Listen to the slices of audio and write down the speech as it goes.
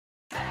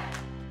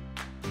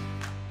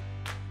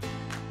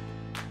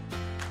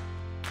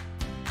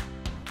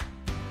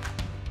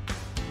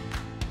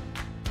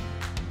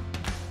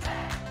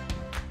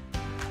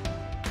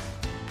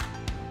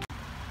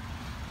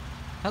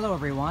Hello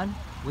everyone,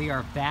 we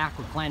are back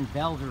with Glenn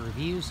Velvet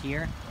Reviews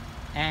here,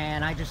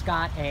 and I just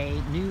got a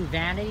new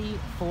vanity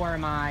for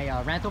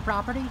my rental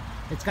property.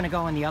 It's going to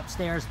go in the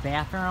upstairs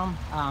bathroom.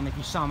 If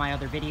you saw my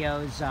other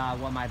videos,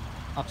 what my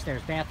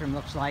upstairs bathroom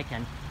looks like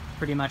and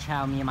pretty much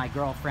how me and my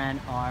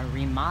girlfriend are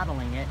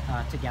remodeling it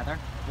together.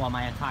 Well,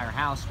 my entire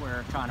house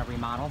we're trying to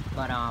remodel,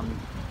 but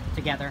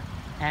together.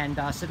 And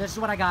so this is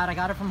what I got. I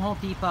got it from Home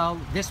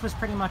Depot. This was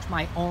pretty much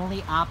my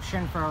only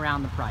option for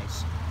around the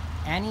price.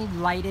 Any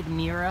lighted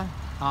mirror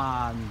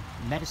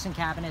medicine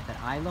cabinet that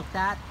I looked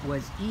at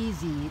was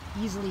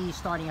easily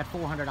starting at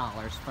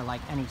 $400 for like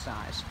any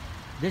size.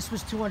 This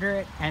was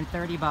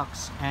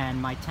 $230,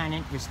 and my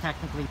tenant is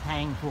technically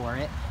paying for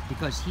it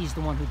because he's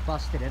the one who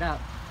busted it up.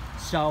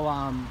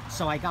 So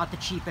so I got the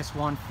cheapest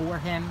one for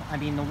him. I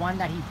mean, the one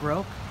that he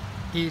broke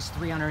is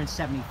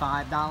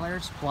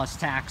 $375 plus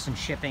tax and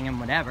shipping and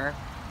whatever,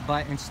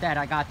 but instead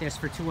I got this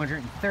for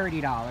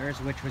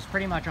 $230, which was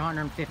pretty much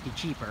 $150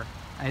 cheaper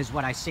is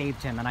what I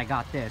saved him, and I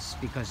got this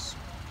because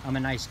I'm a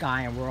nice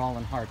guy and we're all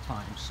in hard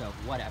times, so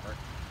whatever.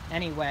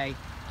 Anyway,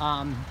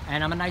 and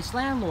I'm a nice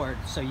landlord,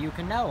 so you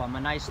can know I'm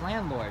a nice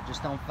landlord.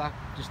 Just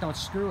don't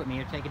screw with me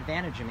or take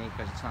advantage of me,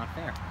 because it's not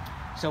fair.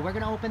 So we're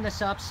gonna open this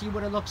up, see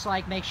what it looks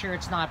like, make sure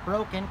it's not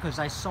broken, because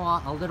I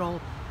saw a little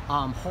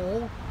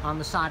hole on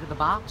the side of the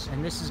box,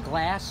 and this is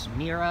glass,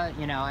 mirror,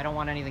 you know, I don't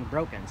want anything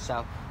broken.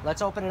 So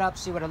let's open it up,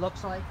 see what it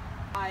looks like.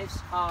 Guys,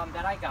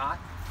 that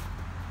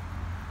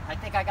I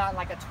think I got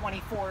like a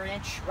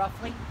 24-inch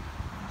roughly.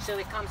 So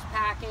it comes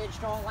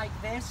packaged all like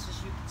this,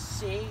 as you can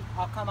see.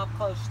 I'll come up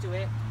close to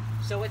it.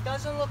 So it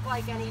doesn't look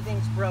like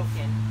anything's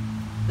broken.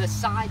 The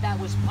side that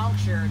was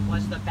punctured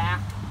was the back,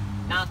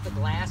 not the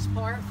glass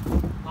part.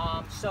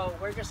 So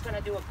we're just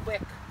gonna do a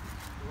quick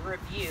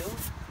review.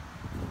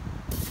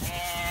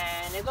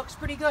 And it looks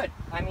pretty good.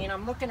 I mean,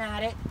 I'm looking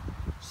at it.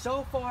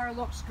 So far it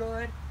looks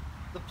good.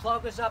 The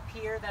plug is up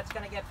here, that's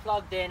gonna get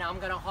plugged in. I'm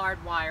gonna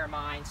hardwire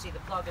mine. See, the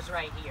plug is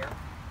right here.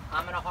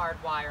 I'm gonna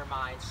hardwire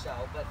mine, so,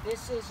 but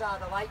this is,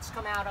 the lights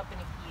come out up in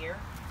here,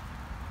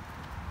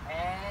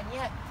 and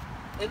yeah,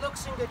 it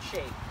looks in good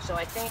shape, so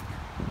I think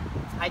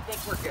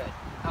we're good.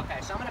 Okay,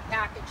 so I'm gonna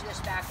package this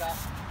back up.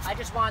 I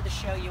just wanted to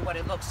show you what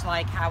it looks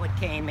like, how it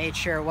came, made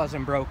sure it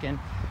wasn't broken.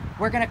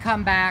 We're gonna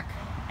come back,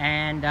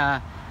 and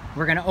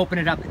we're gonna open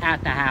it up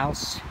at the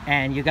house,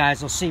 and you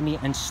guys will see me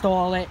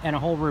install it, and a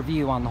whole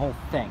review on the whole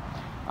thing.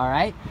 All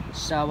right,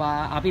 so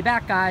I'll be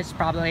back, guys,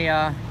 probably,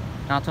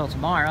 not till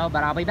tomorrow,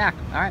 but I'll be back.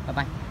 All right,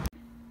 bye-bye.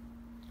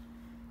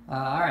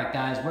 All right,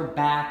 guys, we're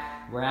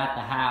back. We're at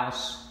the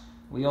house.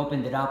 We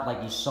opened it up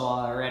like you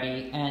saw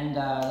already, and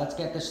let's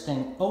get this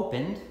thing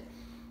opened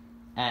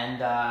and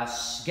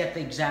get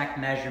the exact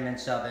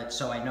measurements of it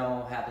so I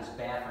know how this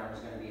bathroom is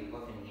going to be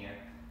looking here,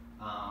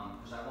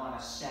 because I want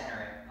to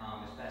center it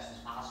as best as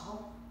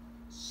possible.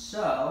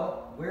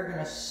 So we're going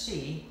to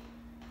see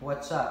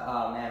what's up.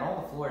 Oh, man,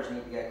 all the floors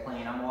need to get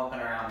clean. I'm walking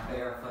around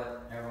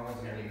barefoot. Everyone's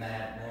going to be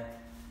mad at me.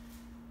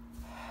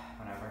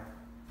 Whatever.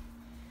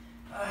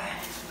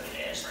 It is what it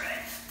is,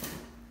 right?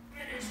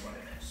 It is what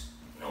it is.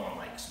 No one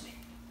likes me.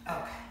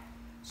 Okay.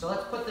 So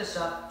let's put this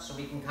up so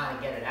we can kind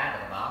of get it out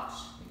of the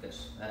box,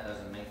 because that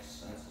doesn't make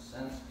sense.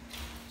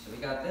 So we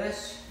got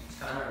this. It's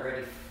kind of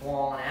already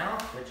falling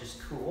out, which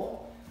is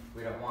cool.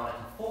 We don't want it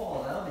to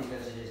fall though,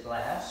 because it is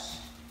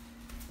glass.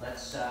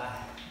 Let's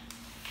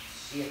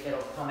see if it'll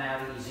come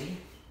out easy.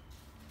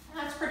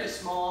 That's pretty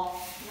small.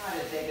 Not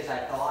as big as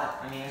I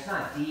thought. I mean, it's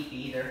not deep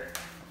either.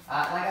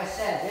 Like I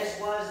said, this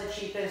was the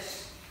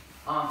cheapest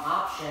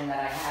option that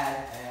I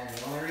had, and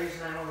the only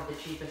reason I went with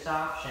the cheapest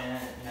option,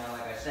 you know,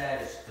 like I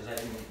said, is because I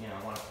didn't, you know,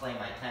 want to play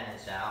my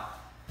tenants out.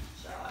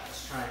 So I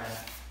was trying to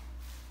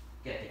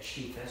get the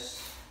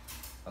cheapest,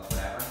 but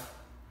whatever.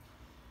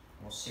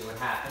 We'll see what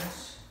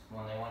happens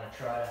when they want to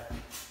try to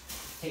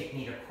take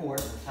me to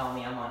court and tell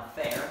me I'm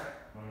unfair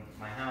when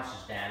my house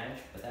is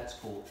damaged, but that's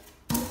cool.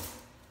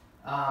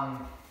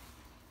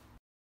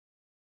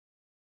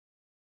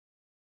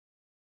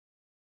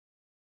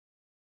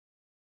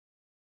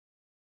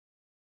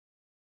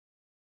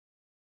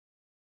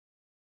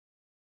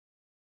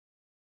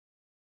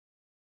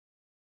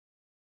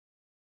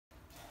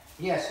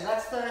 Yeah, so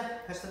that's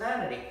the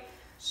vanity.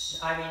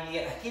 I mean,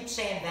 yeah, I keep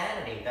saying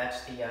vanity.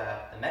 That's the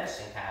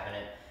medicine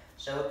cabinet.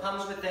 So it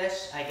comes with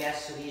this, I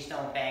guess, so these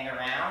don't bang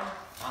around.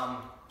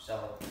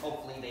 So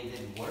hopefully they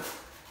didn't work,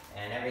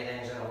 and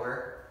everything's gonna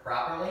work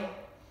properly.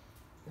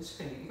 You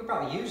could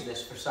probably use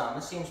this for something.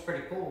 This seems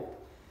pretty cool.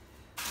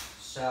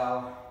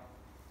 So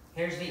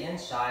here's the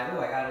inside. Ooh,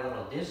 I got a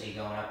little dizzy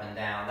going up and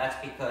down. That's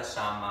because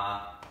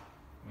I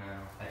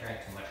drank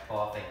too much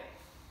coffee.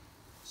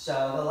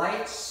 So the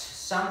lights,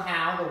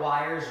 somehow the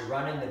wires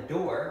run in the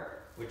door,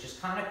 which is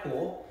kind of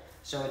cool.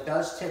 So it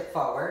does tip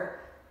forward.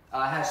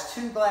 Has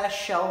two glass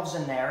shelves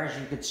in there, as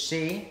you could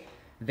see.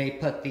 They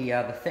put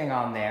the thing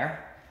on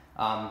there,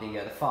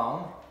 the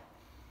phone.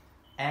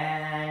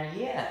 And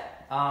yeah,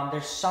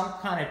 there's some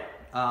kind of,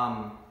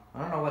 I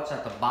don't know what's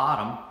at the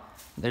bottom.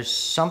 There's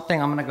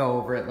something, I'm gonna go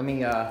over it. Let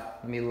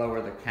me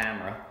lower the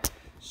camera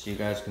so you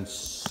guys can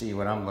see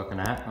what I'm looking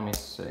at. Let me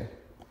see.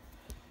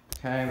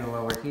 Okay, a little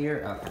over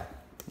here. Okay,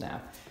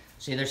 now,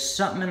 see there's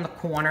something in the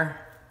corner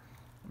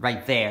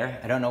right there.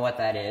 I don't know what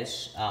that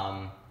is.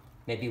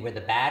 Maybe where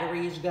the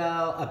batteries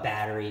go.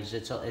 Batteries,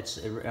 it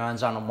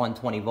runs on a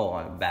 120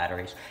 volt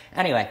batteries.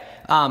 Anyway,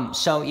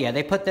 so yeah,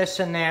 they put this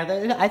in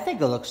there. I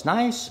think it looks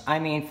nice. I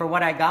mean, for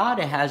what I got,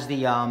 it has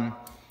the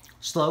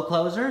slow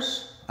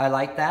closers. I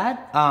like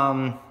that.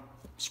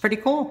 It's pretty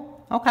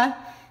cool. Okay.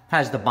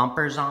 Has the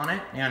bumpers on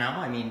it, you know.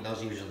 I mean,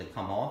 those usually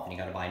come off and you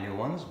gotta buy new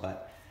ones,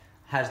 but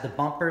has the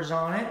bumpers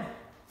on it.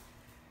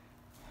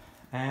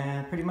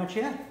 And pretty much,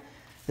 yeah.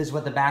 This is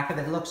what the back of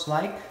it looks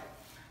like.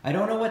 I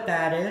don't know what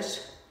that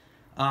is.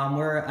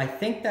 I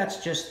think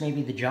that's just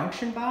maybe the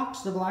junction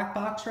box, the black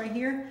box right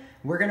here.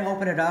 We're gonna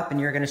open it up and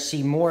you're gonna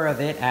see more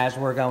of it as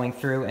we're going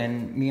through,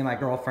 and me and my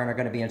girlfriend are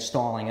gonna be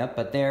installing it,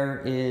 but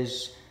there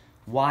is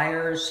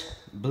wires,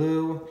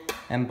 blue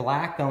and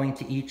black going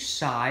to each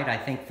side, I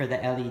think for the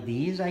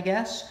LEDs, I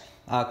guess.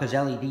 Because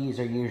LEDs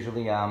are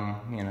usually, you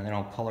know, they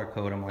don't color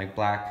code them like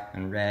black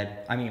and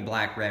red. I mean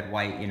black, red,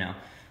 white, you know.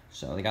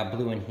 So they got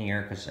blue in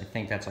here because I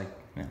think that's like,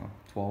 you know,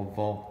 12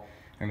 volt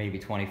or maybe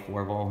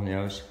 24 volt, who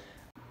knows.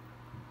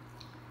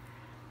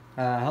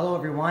 Hello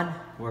everyone,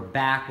 we're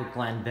back with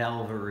Glenn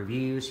Velvet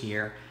Reviews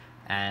here,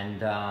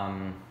 and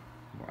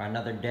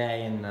another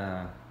day in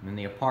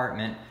the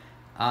apartment.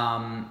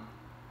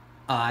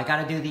 I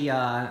gotta do the,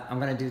 I'm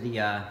gonna do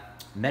the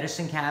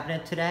medicine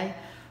cabinet today.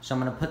 So I'm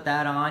gonna put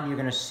that on. You're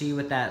gonna see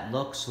what that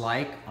looks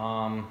like.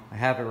 I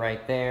have it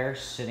right there,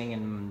 sitting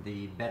in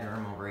the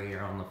bedroom over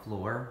here on the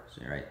floor.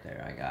 See right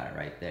there, I got it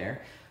right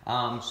there.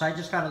 So I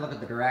just gotta look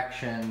at the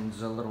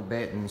directions a little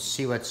bit and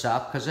see what's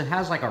up, because it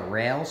has like a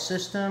rail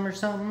system or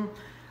something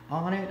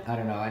on it. I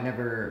don't know, I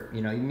never,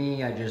 you know,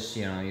 me, I just,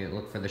 you know, you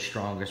look for the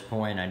strongest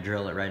point, I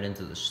drill it right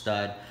into the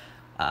stud.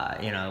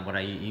 You know, what I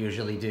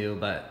usually do,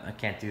 but I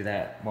can't do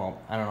that.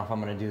 Well, I don't know if I'm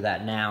gonna do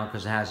that now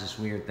because it has this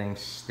weird thing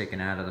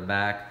sticking out of the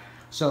back.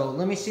 So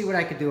let me see what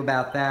I could do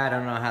about that. I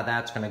don't know how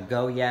that's gonna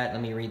go yet.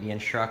 Let me read the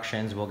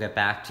instructions. We'll get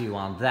back to you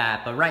on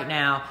that. But right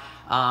now,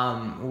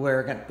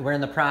 we're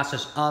in the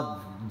process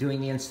of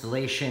doing the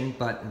installation,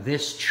 but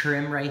this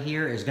trim right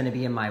here is gonna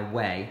be in my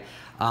way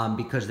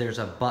because there's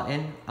a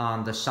button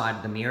on the side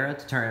of the mirror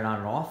to turn it on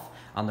and off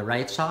on the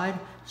right side.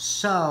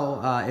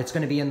 So it's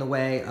gonna be in the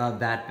way of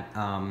that,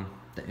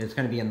 it's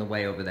gonna be in the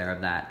way over there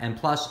of that. And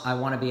plus, I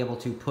wanna be able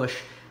to push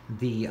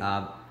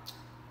the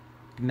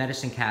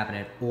medicine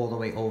cabinet all the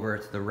way over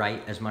to the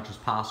right as much as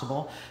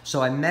possible.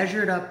 So I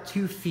measured up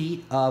 2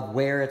 feet of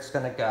where it's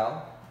gonna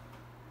go,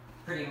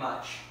 pretty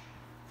much.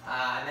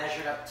 I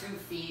measured up 2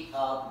 feet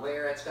of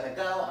where it's gonna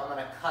go. I'm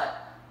gonna cut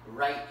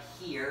right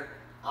here.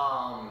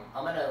 I'm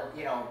gonna,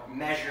 you know,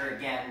 measure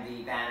again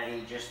the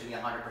vanity just to be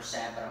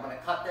 100%, but I'm gonna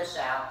cut this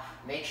out.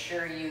 Make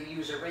sure you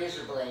use a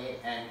razor blade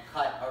and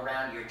cut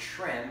around your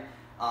trim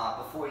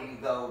before you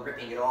go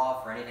ripping it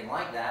off or anything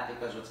like that,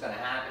 because what's going to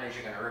happen is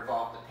you're going to rip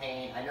off the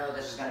paint. I know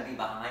this is going to be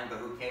behind, but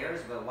who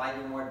cares? But why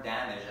do more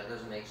damage? That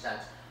doesn't make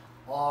sense.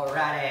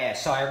 Alrighty,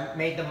 so I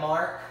made the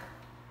mark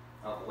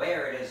of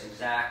where it is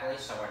exactly,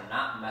 so we're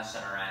not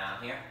messing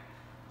around here.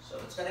 So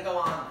it's going to go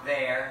on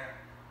there.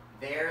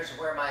 There's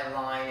where my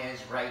line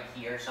is right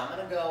here. So I'm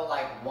going to go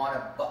like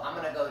I'm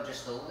going to go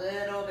just a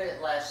little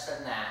bit less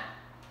than that.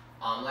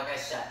 Like I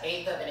said,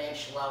 1/8 of an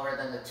inch lower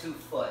than the 2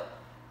 foot.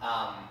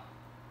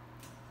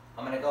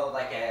 I'm gonna go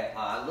like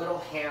a little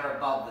hair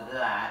above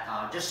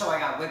that, just so I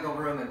got wiggle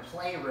room and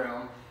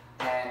playroom.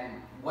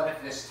 And what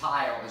if this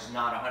tile is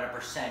not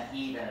 100%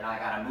 even and I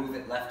gotta move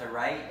it left or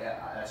right?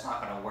 That's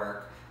not gonna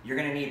work. You're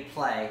gonna need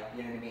play,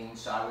 you know what I mean?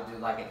 So I would do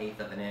like 1/8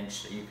 of an inch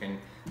so you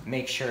can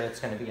make sure it's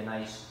gonna be a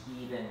nice,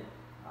 even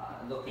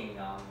looking,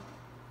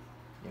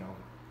 you know,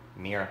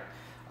 mirror.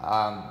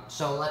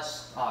 So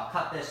let's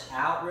cut this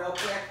out real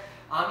quick.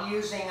 I'm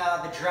using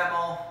the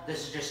Dremel.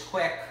 This is just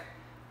quick.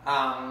 You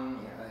know,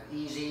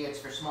 easy, it's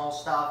for small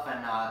stuff,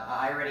 and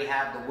I already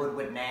have the wood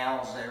with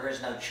nails. There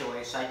is no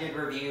choice. I did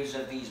reviews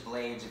of these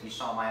blades if you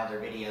saw my other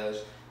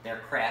videos. They're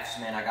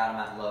Craftsman. I got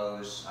them at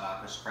Lowe's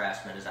because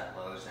Craftsman is at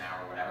Lowe's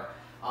now or whatever.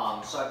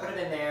 So I put it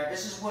in there.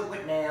 This is wood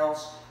with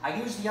nails. I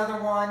used the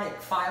other one.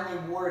 It finally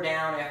wore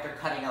down after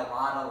cutting a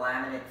lot of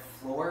laminate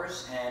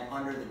floors and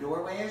under the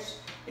doorways.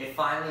 It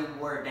finally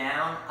wore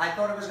down. I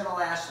thought it was going to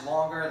last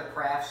longer, the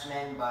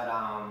Craftsman, but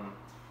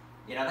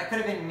you know, that could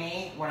have been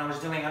me when I was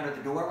doing under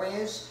the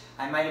doorways.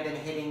 I might have been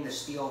hitting the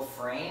steel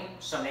frame,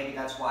 so maybe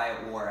that's why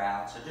it wore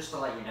out. So just to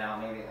let you know,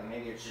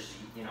 maybe it's just,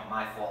 you know,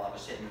 my fault. I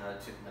was hitting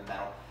the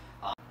metal.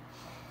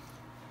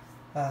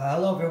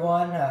 Hello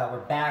everyone,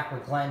 we're back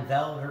with Glenn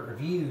Velvet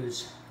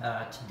Reviews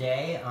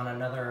today on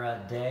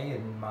another day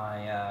in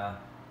my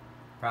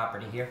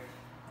property here.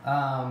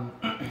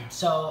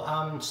 So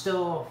I'm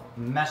still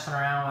messing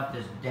around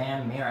with this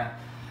damn mirror.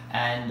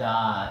 And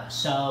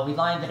so we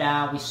lined it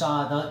out. We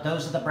saw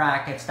those are the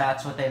brackets.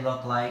 That's what they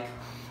look like.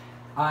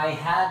 I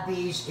had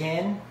these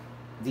in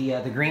the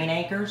green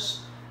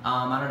anchors.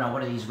 I don't know,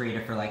 what are these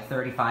rated for, like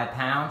 35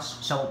 pounds?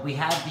 So we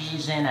had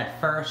these in at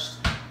first.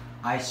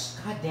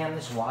 God damn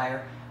this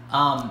wire.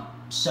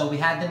 So we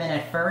had them in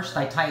at first,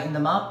 I tightened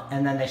them up,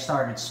 and then they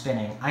started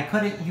spinning.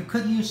 You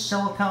could use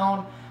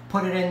silicone,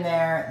 put it in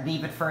there,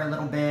 leave it for a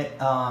little bit,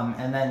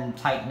 and then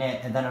tighten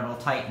it, and then it'll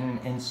tighten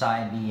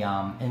inside the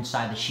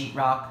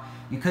sheetrock.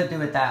 You could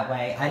do it that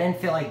way. I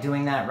didn't feel like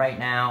doing that right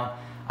now.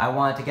 I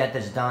wanted to get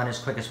this done as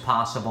quick as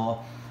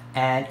possible.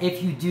 And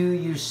if you do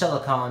use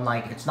silicone,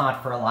 like, it's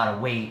not for a lot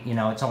of weight, you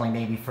know, it's only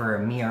maybe for a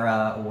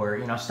mirror or,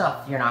 you know,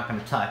 stuff you're not going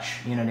to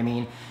touch, you know what I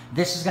mean?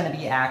 This is going to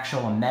be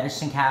actual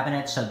medicine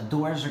cabinet, so the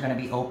doors are going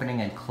to be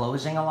opening and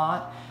closing a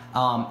lot.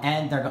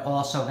 And they're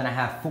also going to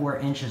have 4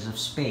 inches of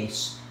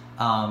space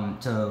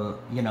to,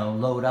 you know,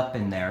 load up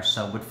in there.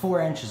 So with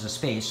 4 inches of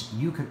space,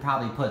 you could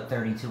probably put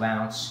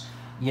 32-ounce,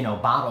 you know,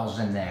 bottles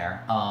in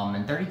there.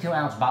 And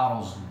 32-ounce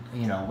bottles,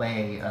 you know,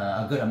 weigh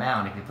a good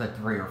amount if you put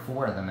 3 or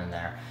 4 of them in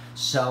there.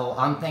 So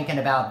I'm thinking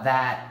about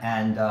that,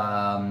 and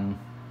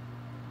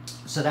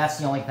so that's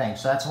the only thing.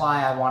 So that's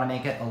why I want to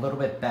make it a little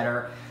bit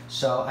better.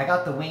 So I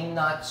got the wing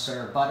nuts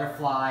or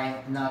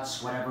butterfly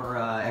nuts, whatever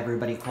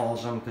everybody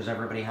calls them, because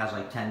everybody has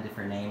like 10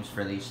 different names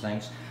for these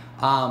things.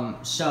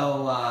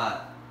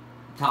 Toggle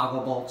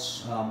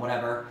bolts,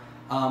 whatever.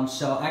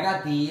 So I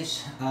got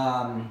these.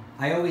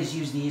 I always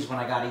use these when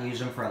I got to use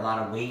them for a lot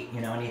of weight, you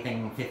know,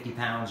 anything 50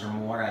 pounds or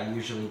more. I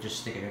usually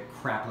just stick a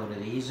crap load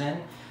of these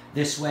in.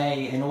 This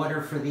way, in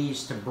order for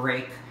these to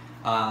break,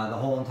 the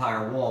whole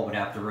entire wall would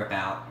have to rip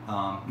out.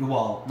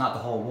 Well, not the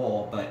whole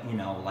wall, but, you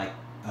know, like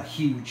a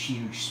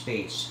huge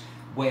space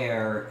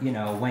where, you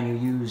know, when you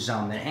use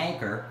an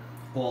anchor,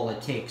 all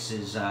it takes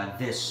is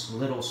this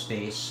little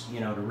space, you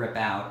know, to rip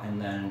out, and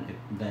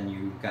then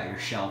you got your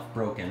shelf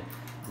broken.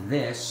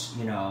 This,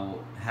 you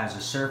know, has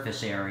a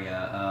surface area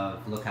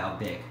of, look how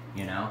big,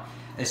 you know?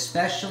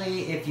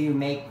 Especially if you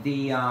make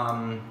the,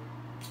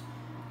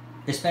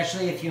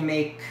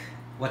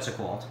 what's it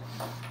called?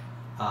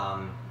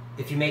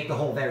 If you make the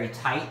hole very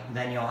tight,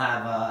 then you'll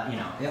have, you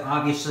know,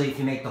 obviously if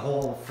you make the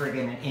hole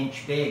friggin' an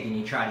inch big and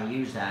you try to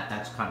use that,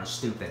 that's kind of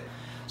stupid.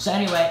 So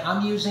anyway,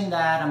 I'm using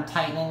that, I'm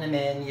tightening them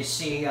in. You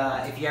see,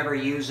 if you ever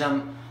use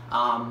them,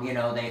 you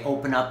know, they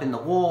open up in the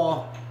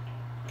wall.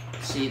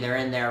 See, they're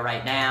in there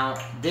right now.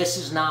 This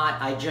is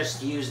not, I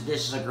just used,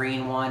 this is a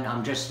green one.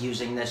 I'm just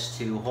using this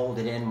to hold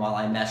it in while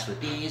I mess with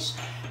these.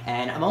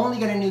 And I'm only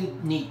gonna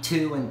need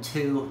 2 and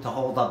 2 to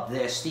hold up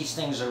this. These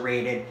things are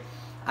rated.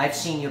 I've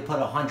seen you put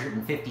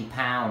 150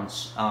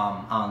 pounds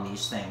on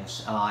these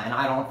things. And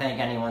I don't think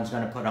anyone's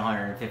gonna put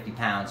 150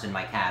 pounds in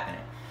my cabinet.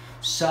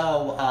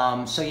 So,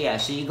 yeah,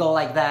 so you go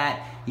like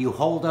that, you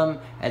hold them,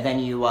 and then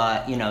you,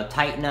 you know,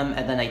 tighten them,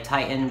 and then they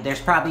tighten. There's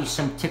probably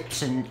some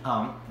tips and,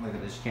 look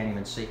at this, can't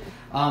even see.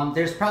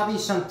 There's probably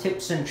some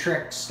tips and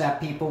tricks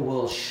that people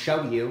will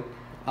show you,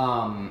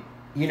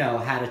 you know,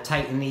 how to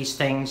tighten these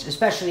things,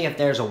 especially if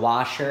there's a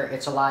washer.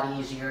 It's a lot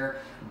easier,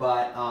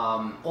 but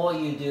all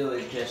you do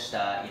is just,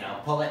 you know,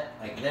 pull it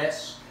like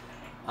this.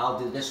 I'll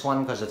do this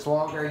one because it's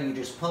longer. You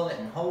just pull it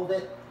and hold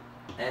it,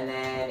 and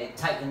then it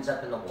tightens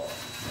up in the wall,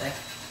 okay?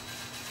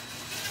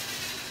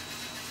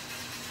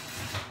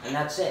 And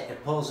that's it.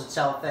 It pulls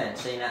itself in.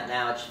 See,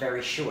 now it's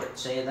very short.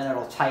 See, then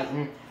it'll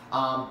tighten.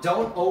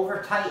 Don't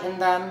over-tighten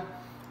them.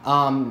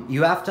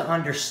 You have to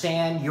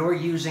understand you're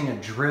using a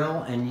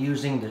drill and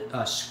using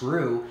a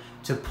screw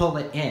to pull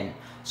it in.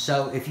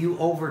 So if you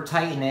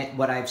over-tighten it,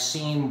 what I've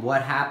seen,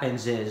 what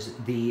happens is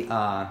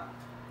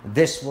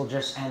this will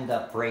just end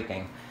up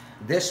breaking.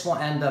 This will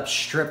end up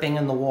stripping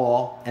in the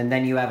wall, and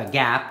then you have a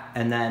gap,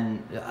 and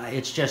then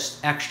it's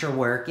just extra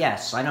work.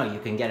 Yes, I know you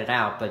can get it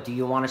out, but do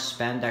you want to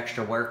spend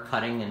extra work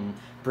cutting and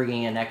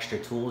bringing in extra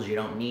tools you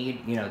don't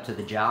need, you know, to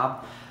the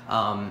job?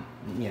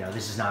 You know,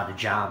 this is not a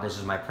job, this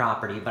is my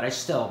property, but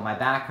my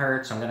back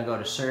hurts, I'm going to go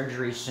to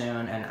surgery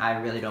soon, and I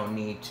really don't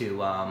need to,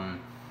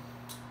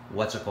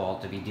 what's it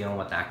called, to be dealing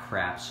with that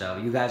crap. So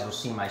you guys will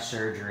see my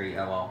surgery,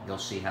 well, you'll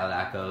see how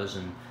that goes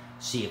and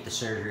see if the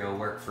surgery will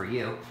work for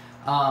you.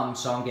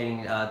 So I'm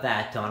getting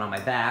that done on my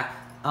back.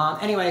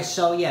 Anyway,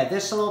 so yeah,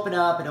 this will open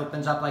up. It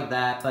opens up like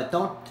that, but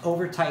don't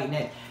over tighten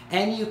it.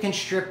 And you can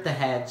strip the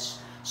heads,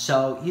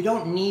 so you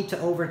don't need to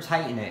over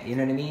tighten it. You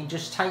know what I mean?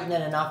 Just tighten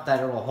it enough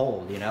that it'll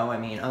hold. You know, I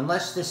mean,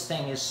 unless this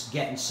thing is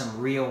getting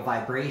some real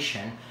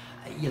vibration,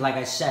 like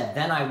I said,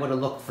 then I would have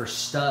looked for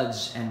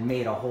studs and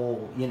made a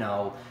whole, you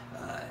know,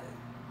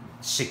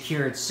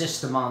 secured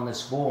system on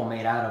this wall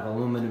made out of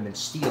aluminum and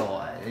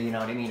steel. You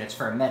know what I mean? It's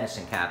for a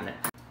medicine cabinet.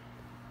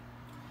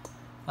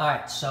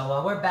 Alright,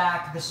 so we're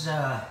back. This is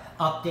a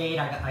update.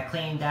 I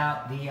cleaned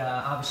out the,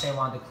 obviously I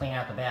wanted to clean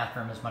out the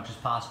bathroom as much as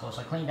possible,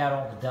 so I cleaned out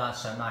all the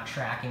dust so I'm not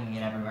tracking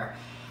it everywhere.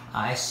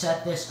 I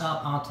set this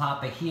up on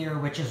top of here,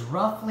 which is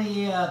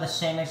roughly the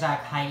same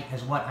exact height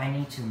as what I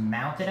need to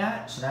mount it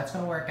at, so that's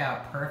going to work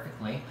out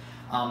perfectly.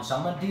 So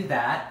I'm going to do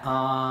that.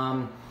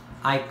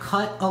 I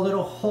cut a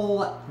little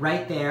hole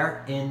right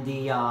there in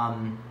the,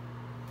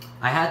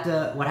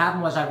 what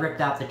happened was I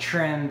ripped out the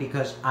trim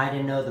because I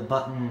didn't know the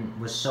button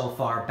was so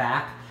far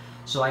back.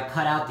 So I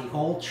cut out the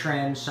old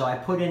trim, so I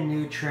put in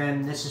new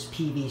trim. This is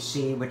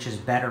PVC, which is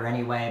better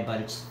anyway,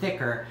 but it's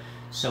thicker,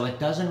 so it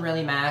doesn't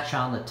really match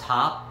on the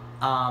top.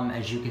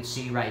 as you can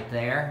see right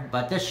there.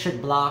 But this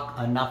should block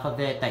enough of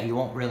it that you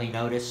won't really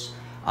notice.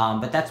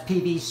 But that's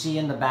PVC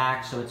in the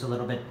back, so it's a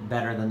little bit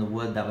better than the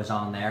wood that was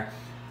on there.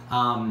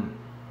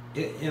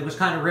 It was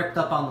kind of ripped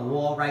up on the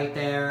wall right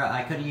there.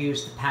 I could have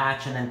used a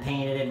patch and then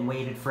painted it and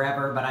waited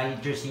forever, but I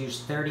just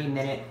used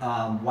 30-minute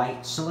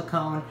white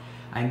silicone.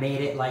 I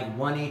made it like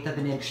 1/8 of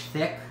an inch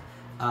thick.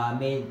 I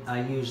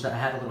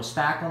had a little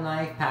spackle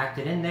knife, packed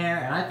it in there,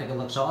 and I think it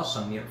looks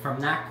awesome. From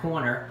that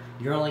corner,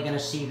 you're only going to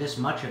see this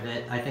much of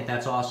it. I think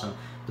that's awesome.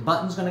 The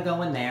button's going to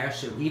go in there,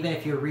 so even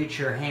if you reach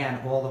your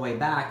hand all the way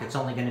back, it's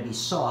only going to be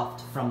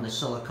soft from the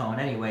silicone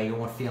anyway. You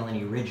won't feel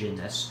any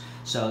rigidness.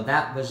 So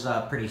that was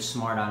pretty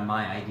smart on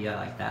my idea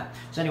like that.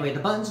 So anyway,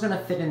 the button's going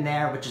to fit in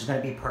there, which is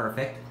going to be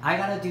perfect. I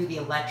got to do the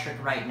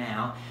electric right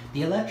now.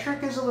 The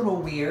electric is a little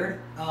weird.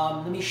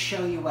 Let me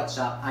show you what's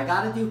up. I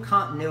got to do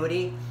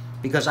continuity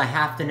because I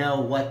have to know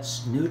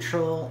what's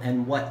neutral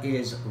and what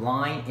is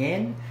line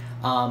in.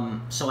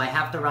 So I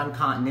have to run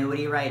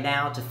continuity right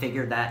now to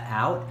figure that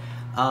out.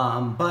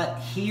 But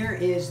here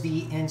is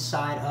the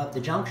inside of the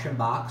junction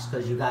box,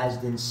 because you guys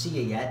didn't see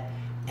it yet.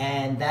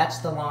 And that's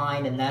the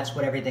line, and that's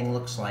what everything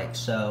looks like.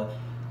 So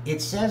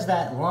it says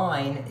that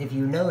line, if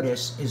you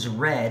notice, is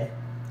red.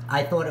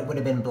 I thought it would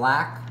have been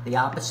black, the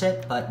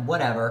opposite, but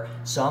whatever.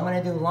 So I'm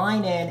going to do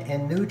line in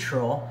and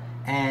neutral,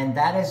 and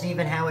that is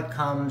even how it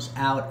comes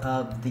out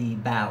of the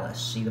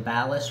ballast. See the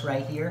ballast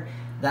right here?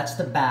 That's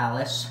the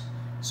ballast.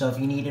 So if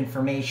you need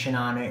information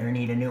on it or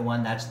need a new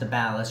one, that's the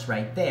ballast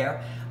right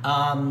there.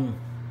 And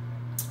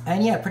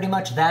yeah, pretty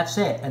much that's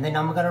it. And then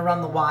I'm going to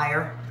run the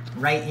wire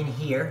right in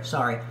here.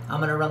 Sorry, I'm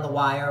going to run the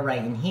wire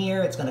right in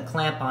here. It's going to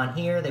clamp on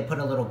here. They put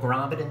a little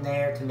grommet in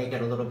there to make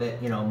it a little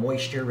bit, you know,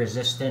 moisture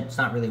resistant. It's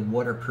not really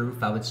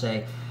waterproof, I would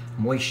say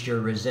moisture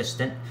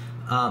resistant.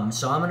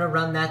 So I'm going to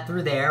run that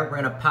through there.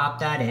 We're going to pop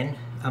that in.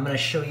 I'm going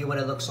to show you what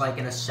it looks like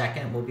in a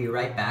second. We'll be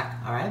right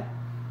back, all right?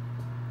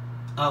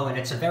 Oh, and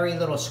it's a very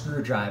little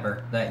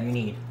screwdriver that you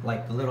need,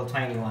 like the little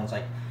tiny ones,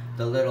 like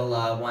the little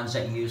ones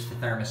that you use for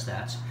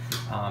thermostats.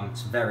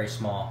 It's very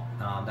small.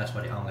 That's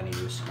what I'm going to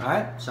use. All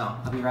right, so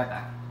I'll be right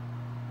back.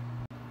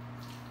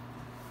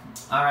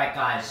 All right,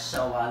 guys,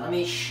 so let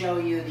me show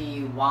you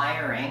the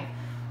wiring.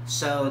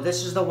 So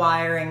this is the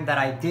wiring that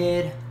I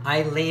did.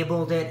 I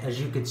labeled it, as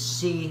you could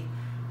see.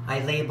 I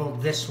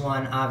labeled this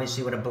one,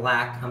 obviously, with a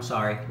black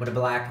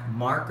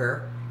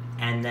marker.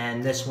 And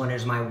then this one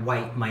is my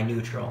white, my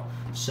neutral.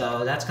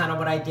 So that's kind of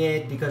what I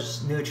did,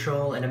 because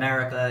neutral in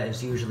America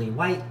is usually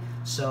white.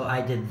 So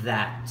I did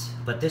that.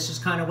 But this is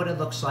kind of what it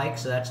looks like.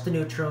 So that's the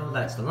neutral,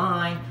 that's the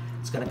line.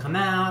 It's going to come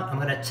out. I'm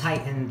going to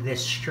tighten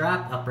this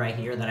strap up right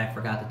here that I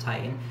forgot to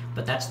tighten.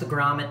 But that's the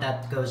grommet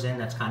that goes in.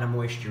 That's kind of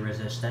moisture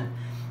resistant.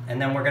 And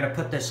then we're going to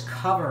put this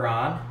cover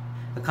on.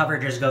 The cover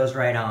just goes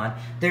right on.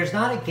 There's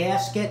not a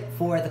gasket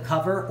for the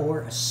cover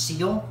or a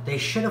seal. They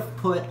should have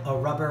put a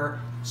rubber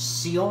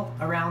seal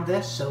around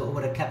this, so it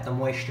would have kept the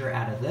moisture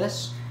out of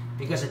this,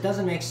 because it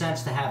doesn't make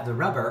sense to have the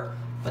rubber,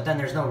 but then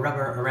there's no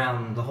rubber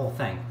around the whole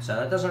thing. So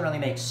that doesn't really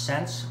make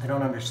sense. I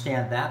don't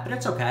understand that, but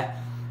it's okay.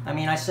 I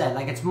mean, I said,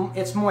 like,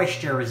 it's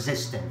moisture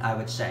resistant, I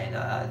would say.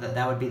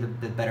 That would be the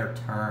better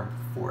term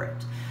for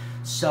it.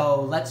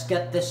 So let's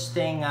get this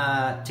thing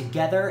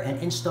together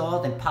and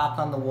installed and popped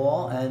on the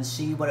wall and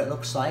see what it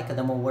looks like, and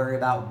then we'll worry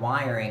about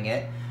wiring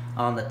it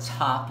on the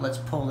top. Let's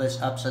pull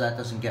this up so that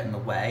doesn't get in the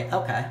way.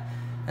 Okay.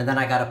 And then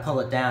I got to pull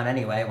it down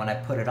anyway when I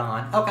put it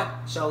on. Okay,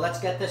 so let's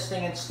get this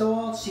thing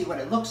installed, see what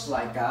it looks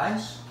like,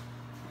 guys.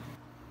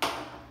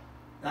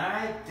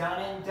 Alright,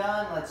 done and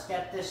done. Let's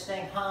get this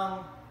thing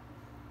hung.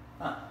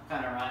 Huh,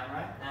 kind of rhyme,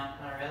 right?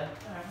 No, not really.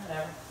 Alright,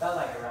 whatever. Felt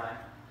like a rhyme.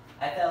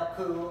 I felt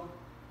cool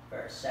for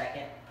a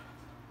second.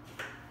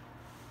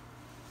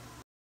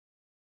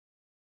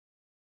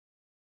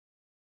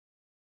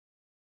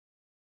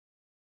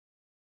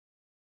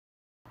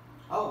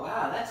 Oh,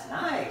 wow, that's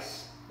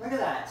nice. Look at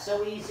that,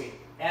 so easy.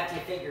 After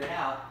you figure it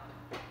out,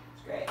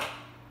 it's great.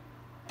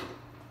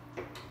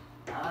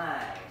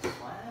 Nice,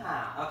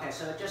 wow. Okay,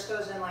 so it just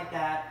goes in like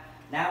that.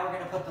 Now we're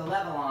gonna put the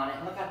level on it,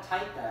 and look how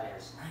tight that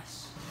is.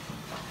 Nice.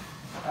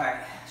 All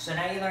right, so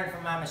now you learn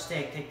from my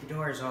mistake. Take the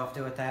doors off,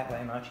 do it that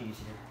way, much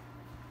easier.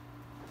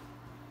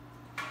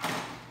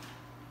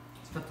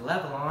 Let's put the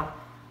level on,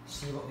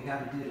 see what we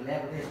gotta do to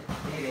level this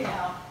baby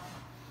out.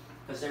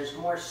 Because there's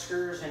more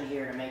screws in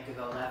here to make it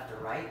go left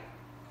or right.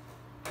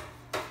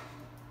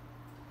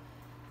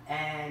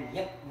 And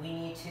yep, we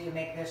need to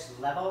make this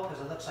level because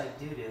it looks like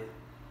doo-doo.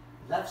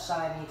 Left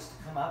side needs to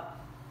come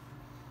up.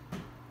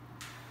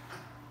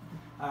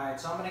 Alright,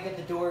 so I'm going to get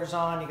the doors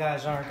on. You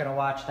guys aren't going to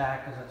watch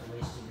that because that's a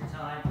waste of your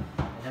time.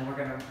 And then we're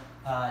going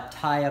to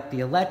tie up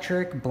the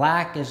electric.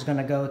 Black is going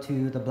to go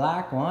to the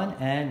black one,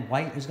 and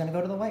white is going to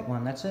go to the white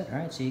one. That's it.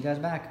 Alright, see you guys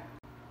back.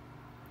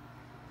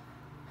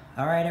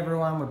 Alright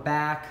everyone, we're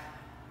back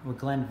with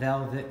Glen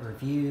Velvet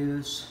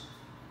Reviews.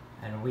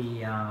 And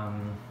we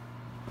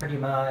pretty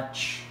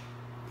much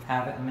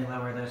have it. Let me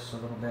lower this a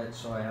little bit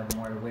so I have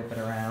more to whip it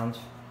around.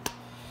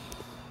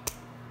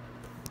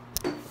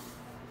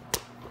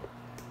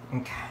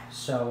 Okay,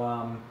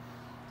 so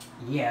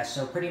Yeah,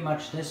 so pretty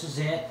much this is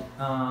it.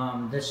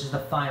 This is the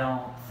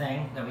final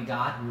thing that we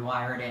got. We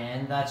wired it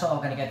in. That's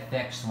all gonna get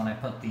fixed when I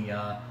put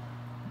the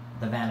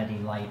vanity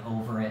light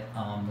over it.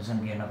 There's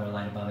gonna be another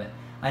light above it.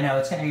 I know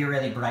it's gonna be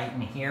really bright in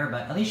here,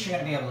 but at least you're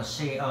gonna be able to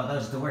see, oh,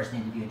 those doors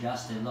need to be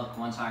adjusted. Look,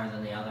 one's higher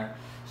than the other.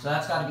 So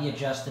that's gotta be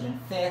adjusted and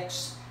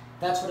fixed.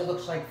 That's what it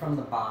looks like from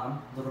the bottom,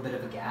 a little bit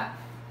of a gap.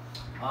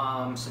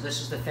 So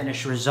this is the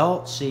finished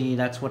result. See,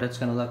 that's what it's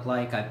gonna look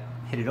like. I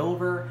hit it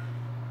over,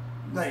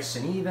 nice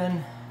and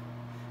even.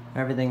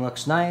 Everything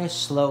looks nice,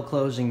 slow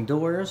closing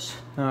doors.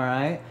 All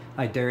right,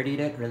 I dirtied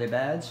it really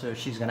bad, so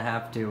she's gonna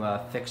have to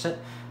fix it.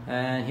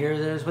 And here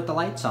it is with the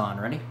lights on,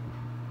 ready?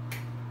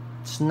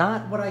 It's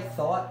not what I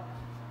thought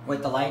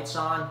with the lights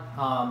on.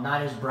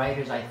 Not as bright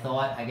as I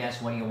thought. I guess,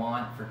 what do you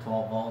want for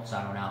 12 volts?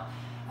 I don't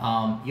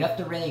know. You have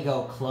to really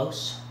go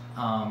close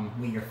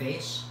with your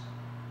face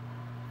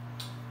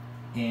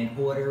in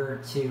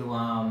order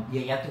to,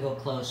 yeah, you have to go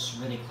close,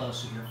 really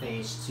close with your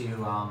face to,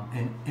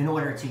 in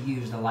order to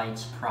use the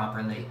lights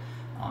properly,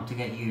 to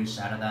get use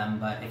out of them.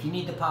 But if you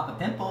need to pop a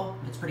pimple,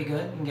 it's pretty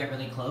good. You can get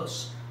really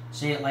close.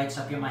 See, it lights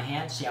up in my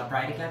hand. See how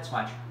bright it gets?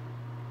 Watch.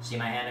 See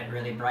my hand, it's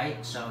really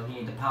bright. So if you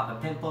need to pop a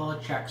pimple,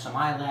 check some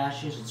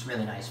eyelashes, it's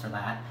really nice for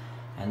that.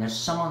 And there's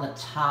some on the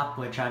top,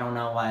 which I don't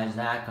know why is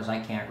that, because I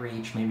can't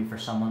reach. Maybe for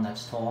someone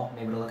that's tall,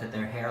 maybe to look at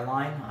their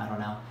hairline. I don't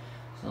know.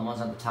 So the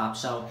ones on the top.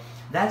 So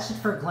that's it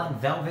for Glen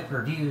Velvet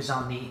reviews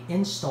on the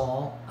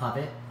install of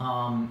it,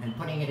 and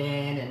putting it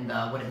in,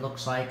 and what it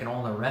looks like, and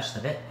all the rest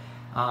of it.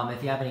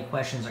 If you have any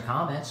questions or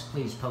comments,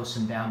 please post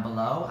them down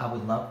below. I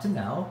would love to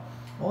know.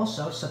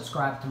 Also,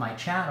 subscribe to my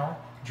channel.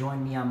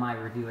 Join me on my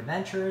review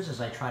adventures as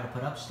I try to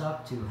put up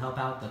stuff to help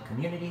out the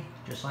community,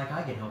 just like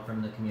I get help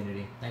from the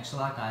community. Thanks a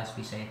lot, guys.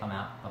 Be safe. I'm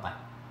out.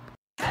 Bye-bye.